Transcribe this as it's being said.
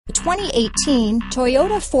The 2018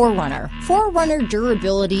 Toyota 4Runner. 4Runner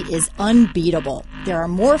durability is unbeatable. There are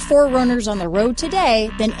more 4Runners on the road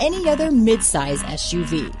today than any other midsize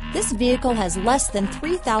SUV. This vehicle has less than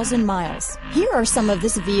 3,000 miles. Here are some of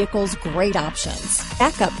this vehicle's great options: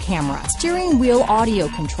 backup camera, steering wheel audio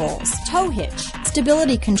controls, tow hitch,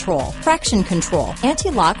 stability control, traction control,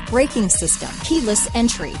 anti-lock braking system, keyless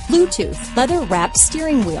entry, Bluetooth, leather-wrapped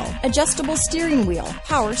steering wheel, adjustable steering wheel,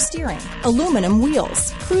 power steering, aluminum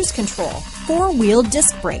wheels, cruise control, four-wheel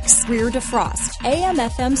disc brakes, rear defrost,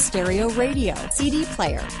 AM/FM stereo radio, CD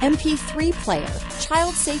player, MP3 player,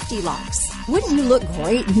 child safety locks. Wouldn't you look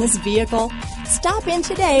great in this vehicle? Stop in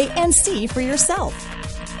today and see for yourself.